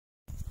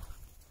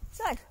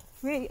So,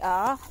 we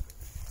are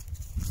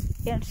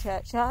in a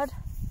churchyard,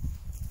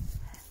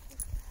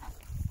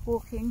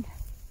 walking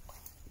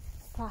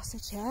past the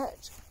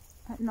church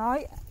at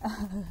night.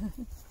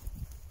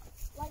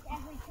 Like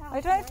every time. I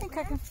don't think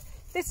I can.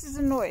 This is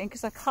annoying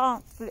because I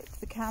can't flip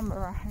the camera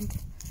around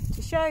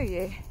to show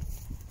you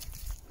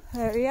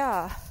where we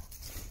are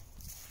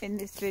in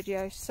this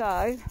video,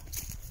 so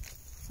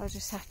I'll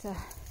just have to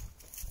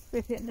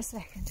flip it in a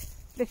second.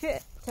 Flip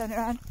it, turn it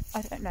around,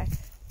 I don't know.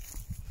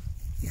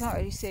 You can't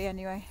really see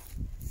anyway.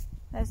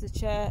 There's the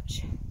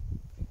church.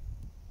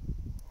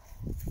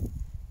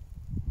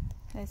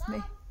 There's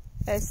me.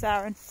 There's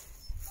Sarren.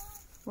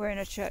 We're in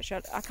a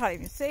churchyard. I can't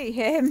even see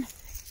him.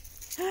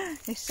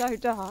 It's so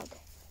dark.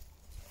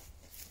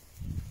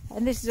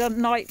 And this is on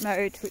night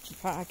mode, which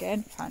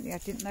again, apparently I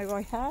didn't know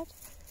I had.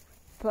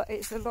 But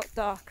it's a lot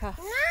darker.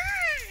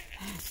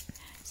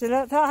 It's a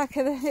lot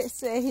darker than it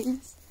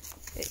seems.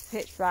 It's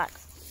pitch black.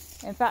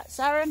 In fact,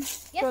 Sarren,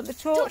 Yep. got the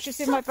torch?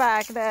 It's in my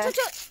bag there.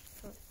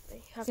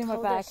 It's in my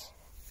bag.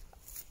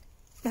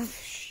 Oh,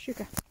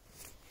 sugar.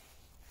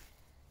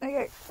 There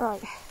you go.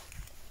 Right.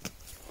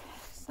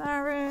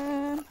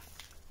 Sarren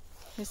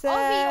is there.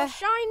 I'll be your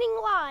shining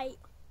light.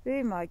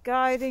 Be my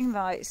guiding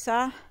light,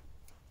 sir.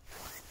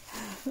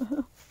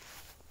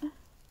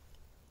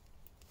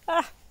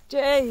 Ah,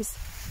 jeez.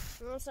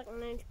 One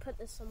second, I need to put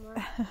this somewhere.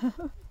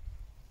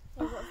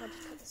 What if I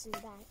just put this in the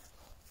bag?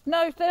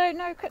 No,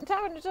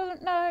 Sarren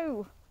doesn't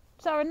know.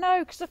 Sarren, no,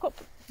 because I've got.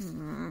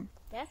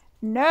 Yeah?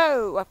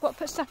 No, I've got to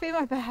put stuff in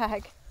my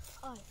bag.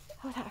 Oh.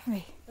 Hold that for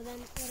me. But then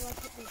where do I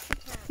put this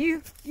hat?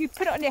 You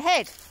put it on your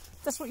head.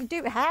 That's what you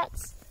do with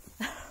hats.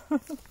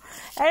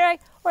 Anyway,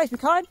 always be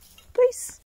kind. Peace.